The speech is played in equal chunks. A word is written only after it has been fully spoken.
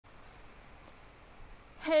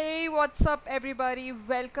Hey, what's up, everybody?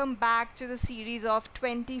 Welcome back to the series of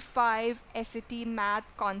 25 SAT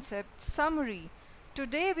Math Concept Summary.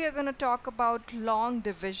 Today we are going to talk about long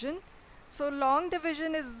division. So long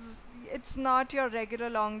division it's not your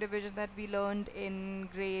regular long division that we learned in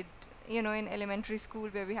in elementary school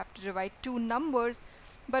where we have to divide two numbers.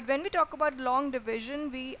 But when we talk about long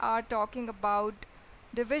division, we are talking about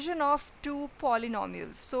division of two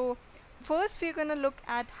polynomials. So first, we're going to look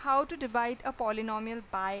at how to divide a polynomial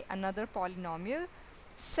by another polynomial.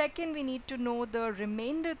 Second, we need to know the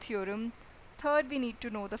remainder theorem. Third, we need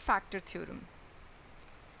to know the factor theorem.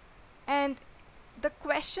 And the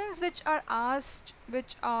questions which are asked,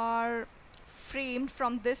 which are framed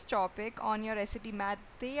from this topic on your SAT Math,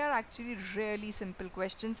 they are actually really simple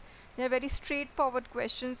questions. They are very straightforward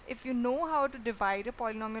questions. If you know how to divide a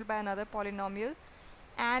polynomial by another polynomial,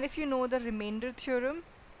 and if you know the remainder theorem,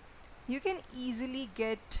 you can easily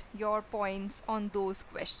get your points on those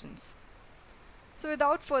questions. So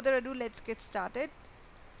without further ado, let's get started.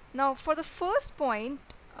 Now for the first point,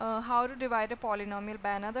 how to divide a polynomial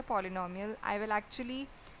by another polynomial, I will actually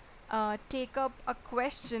take up a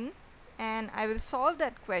question and I will solve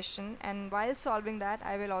that question, and while solving that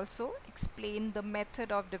I will also explain the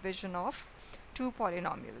method of division of two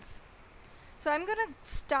polynomials. So I'm gonna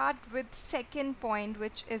start with second point,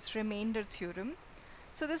 which is remainder theorem.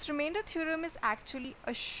 So this remainder theorem is actually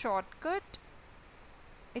a shortcut.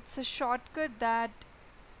 It's a shortcut that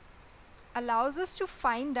allows us to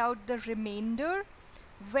find out the remainder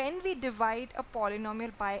when we divide a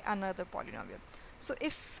polynomial by another polynomial. So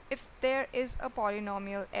if there is a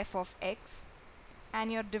polynomial f of x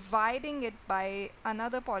and you're dividing it by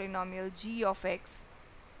another polynomial g of x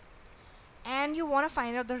and you want to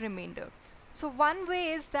find out the remainder. So one way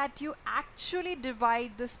is that you actually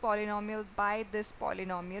divide this polynomial by this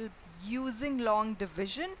polynomial using long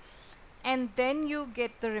division, and then you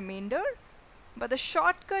get the remainder. But the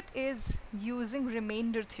shortcut is using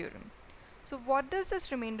remainder theorem. So what does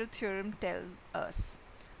this remainder theorem tell us?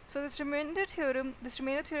 So this remainder theorem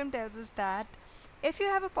tells us that if you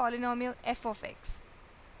have a polynomial f of x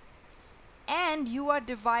and you are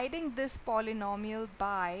dividing this polynomial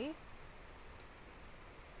by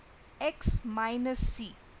x minus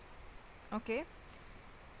c, okay,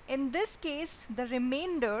 in this case the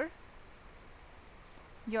remainder,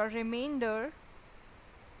 your remainder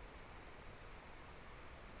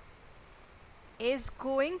is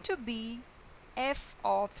going to be f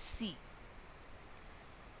of c.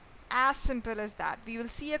 As simple as that. We will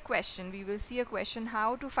see a question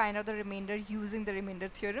how to find out the remainder using the remainder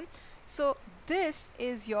theorem. So this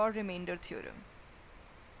is your remainder theorem.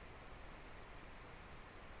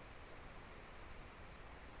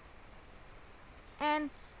 And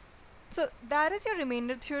so that is your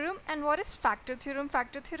remainder theorem. And what is factor theorem?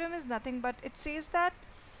 Factor theorem is nothing but it says that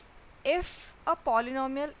if a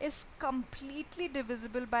polynomial is completely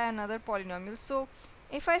divisible by another polynomial, so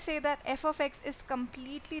if I say that f of x is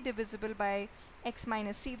completely divisible by x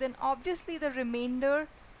minus c, then obviously the remainder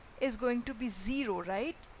is going to be 0,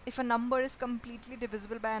 right? If a number is completely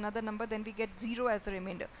divisible by another number, then we get 0 as a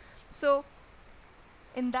remainder. So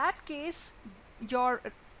in that case,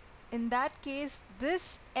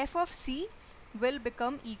 this f of c will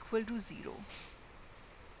become equal to 0.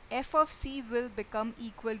 F of c will become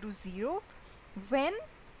equal to 0 when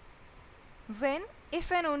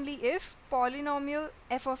if and only if polynomial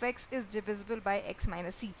f of x is divisible by x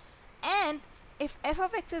minus c. And if f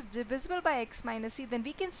of x is divisible by x minus c, then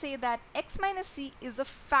we can say that x minus c is a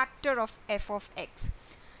factor of f of x.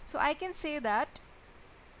 So I can say that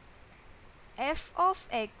f of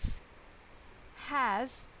x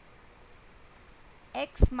has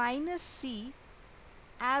x minus c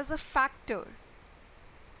as a factor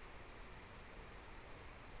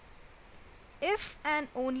if and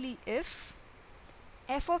only if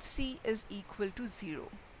f of c is equal to 0.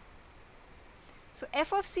 So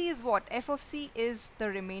f of c is what? F of c is the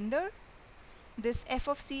remainder. This f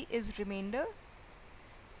of c is remainder.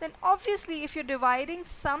 Then obviously if you're dividing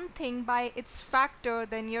something by its factor,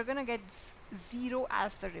 then you're gonna get 0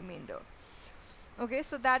 as the remainder. Okay,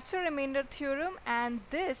 so that's your remainder theorem, and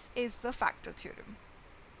this is the factor theorem.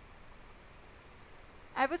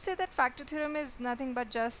 I would say that factor theorem is nothing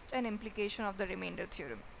but just an implication of the remainder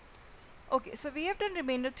theorem. Okay, so we have done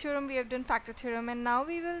remainder theorem, we have done factor theorem, and now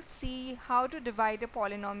we will see how to divide a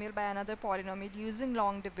polynomial by another polynomial using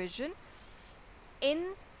long division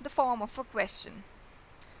in the form of a question.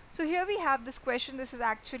 So here we have this question. This is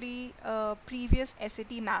actually a previous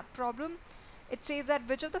SAT math problem. It says that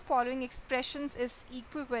which of the following expressions is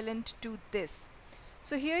equivalent to this.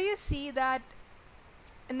 So here you see that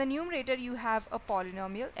in the numerator you have a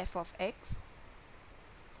polynomial f of x,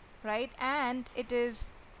 right? And it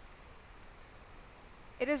is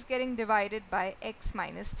getting divided by x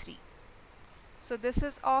minus 3. So this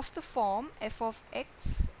is of the form f of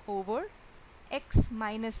x over x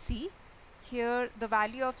minus c. Here the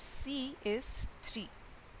value of c is 3.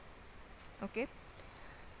 Okay.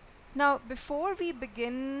 Now before we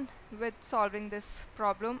begin with solving this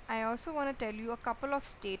problem, I also want to tell you a couple of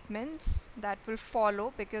statements that will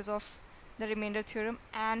follow because of the remainder theorem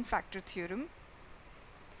and factor theorem.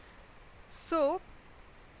 So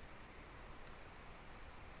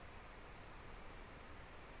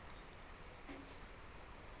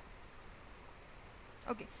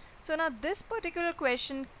okay, so now this particular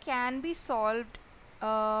question can be solved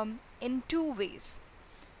in two ways.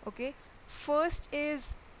 Okay, first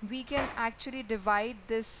is we can actually divide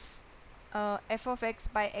this f of x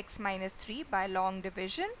by x minus 3 by long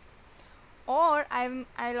division, or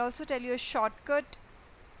I'll also tell you a shortcut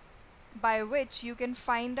by which you can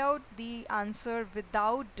find out the answer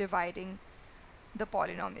without dividing the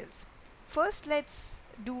polynomials. First, let's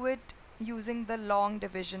do it using the long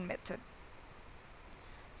division method.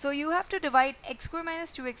 So you have to divide x square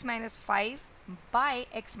minus 2x minus 5 by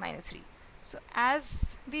x minus 3. So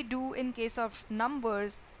as we do in case of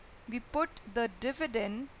numbers, we put the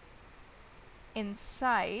dividend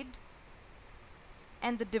inside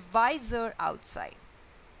and the divisor outside.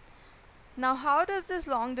 Now how does this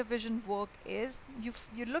long division work is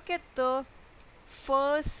you look at the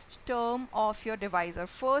first term of your divisor.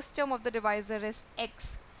 First term of the divisor is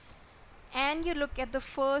x, and you look at the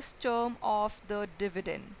first term of the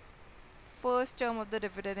dividend. First term of the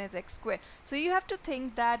dividend is x squared. So you have to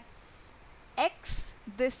think that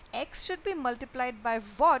this x should be multiplied by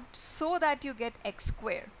what so that you get x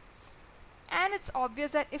squared. And it's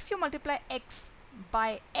obvious that if you multiply x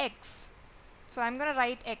by x, so I'm going to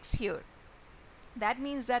write x here. That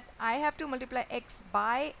means that I have to multiply x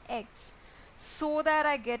by x so that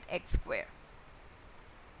I get x squared.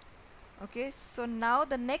 Okay, so now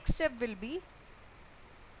the next step will be,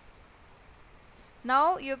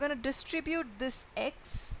 now you're going to distribute this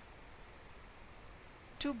x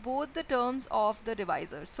to both the terms of the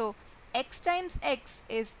divisor. So x times x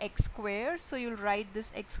is x squared, so you'll write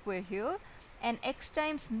this x squared here, and x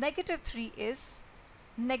times negative 3 is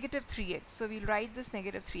negative 3x, so we'll write this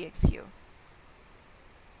negative 3x here.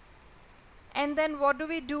 And then what do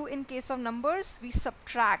we do in case of numbers? We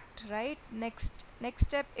subtract, right? Next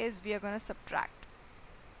step is we are going to subtract.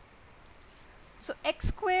 So x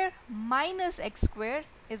squared minus x squared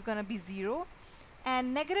is going to be 0,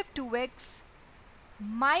 and negative 2x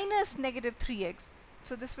minus negative 3x,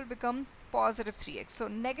 so this will become positive 3x. So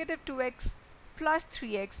negative 2x plus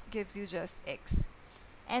 3x gives you just x.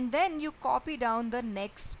 And then you copy down the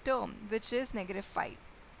next term, which is negative 5.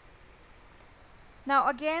 Now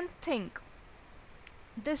again think,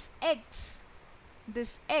 this x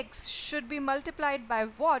should be multiplied by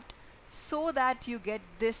what so that you get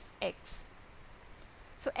this x.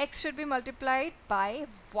 So x should be multiplied by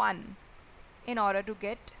 1 in order to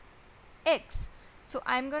get x. So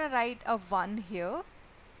I'm going to write a 1 here,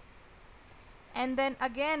 and then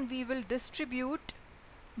again we will distribute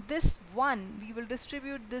this 1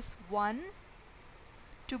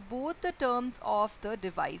 to both the terms of the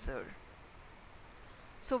divisor.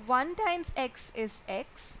 So 1 times x is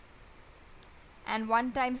x, and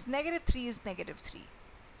 1 times negative 3 is negative 3.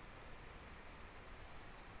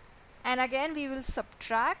 And again we will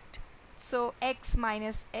subtract, so x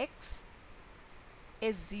minus x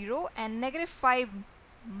is 0, and negative 5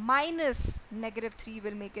 minus negative 3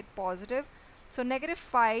 will make it positive. So negative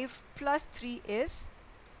 5 plus 3 is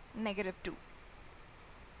negative 2.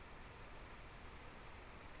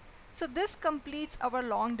 So this completes our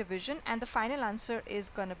long division, and the final answer is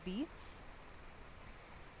gonna be,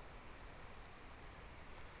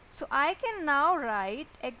 so I can now write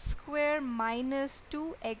x squared minus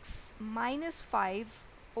 2x minus 5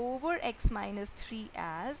 over x minus 3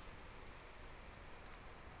 as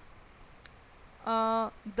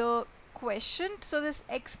the quotient. So this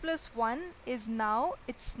x plus 1 is now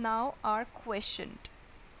our quotient.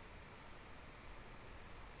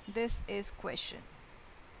 This is quotient.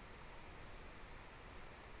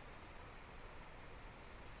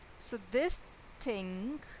 So this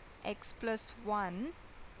thing, x plus 1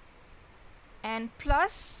 and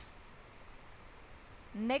plus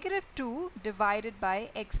negative 2 divided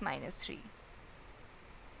by x minus 3.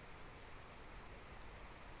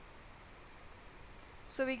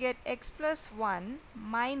 So we get x plus 1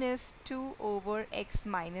 minus 2 over x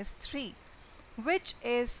minus 3, which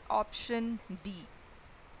is option D.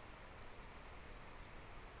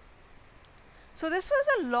 So this was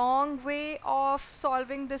a long way of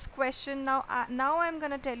solving this question. Now I'm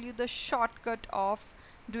gonna tell you the shortcut of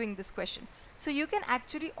doing this question. So you can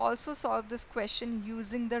actually also solve this question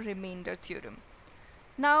using the remainder theorem.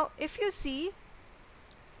 Now if you see,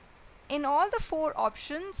 in all the four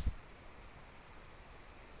options,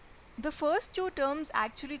 the first two terms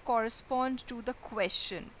actually correspond to the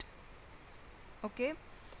quotient, okay,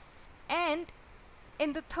 and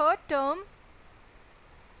in the third term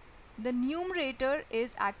the numerator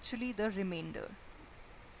is actually the remainder.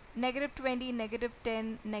 -20,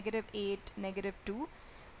 -10, -8, -2,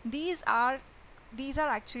 these are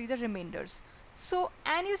actually the remainders. So,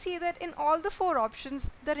 and you see that in all the four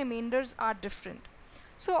options the remainders are different.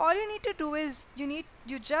 So all you need to do is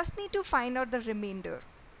you just need to find out the remainder,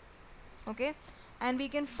 okay, and we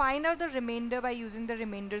can find out the remainder by using the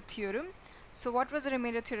remainder theorem. So what was the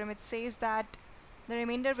remainder theorem? It says that the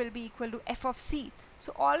remainder will be equal to f of c.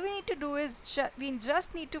 So all we need to do is we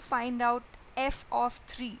just need to find out f of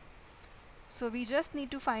 3. So we just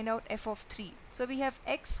need to find out f of 3. So we have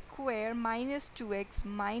x square minus 2x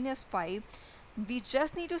minus 5. We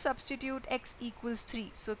just need to substitute x equals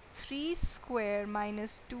 3. So 3 square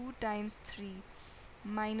minus 2 times 3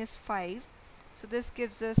 minus 5. So this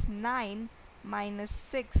gives us 9 minus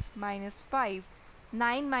 6 minus 5.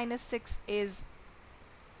 9 minus 6 is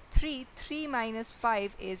 3. 3 minus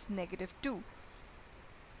 5 is -2.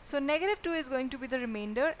 So -2 is going to be the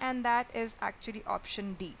remainder, and that is actually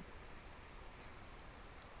option D.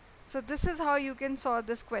 So this is how you can solve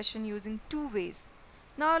this question using two ways.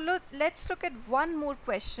 Now let's look at one more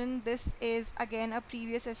question. This is again a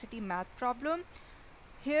previous SAT math problem.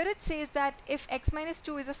 Here it says that if x minus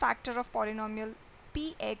 2 is a factor of polynomial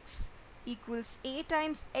px equals a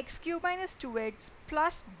times x cube minus 2x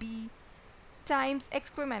plus b times x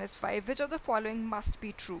square minus 5, which of the following must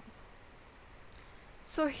be true?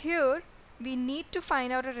 So here we need to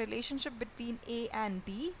find out a relationship between a and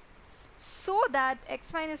b so that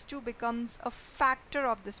x minus 2 becomes a factor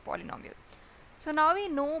of this polynomial. So now we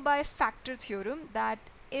know by factor theorem that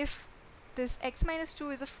if this x minus 2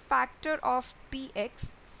 is a factor of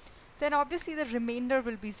px, then obviously the remainder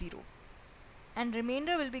will be 0, and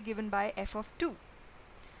remainder will be given by f of 2.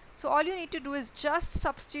 So all you need to do is just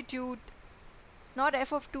substitute, not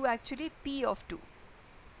f of 2, actually p of 2.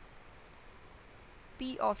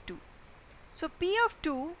 P of 2. So p of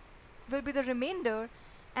 2 will be the remainder,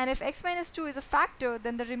 and if x minus 2 is a factor,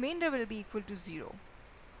 then the remainder will be equal to 0,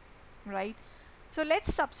 right? So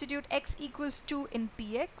let's substitute x equals 2 in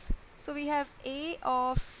px. So we have a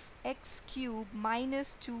of x cube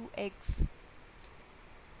minus 2x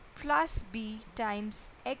plus b times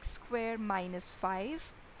x square minus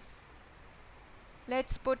 5.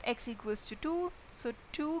 Let's put x equals to 2. So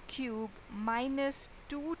 2 cube minus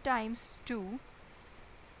 2 times 2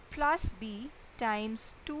 plus b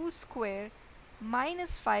times 2 square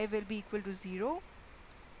minus 5 will be equal to 0.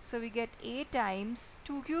 So we get a times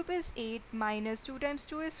 2 cube is 8 minus 2 times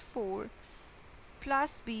 2 is 4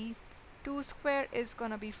 plus b, 2 square is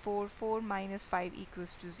gonna be 4, 4 minus 5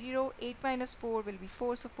 equals to 0. 8 minus 4 will be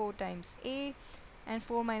 4, so 4 times a, and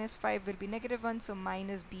 4 minus 5 will be -1, so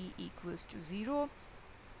minus b equals to 0.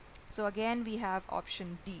 So again we have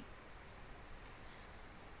option D.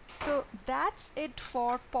 So that's it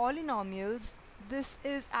for polynomials. This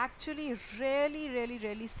is actually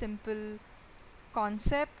really simple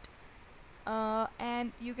concept,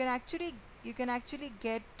 and you can actually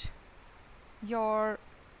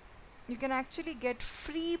get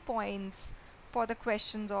free points for the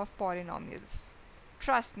questions of polynomials.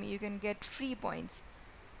 Trust me, you can get free points.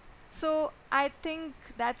 So I think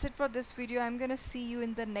that's it for this video. I'm gonna see you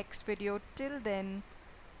in the next video. Till then,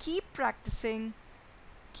 keep practicing,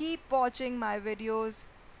 keep watching my videos,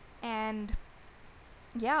 and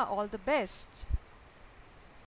yeah, all the best.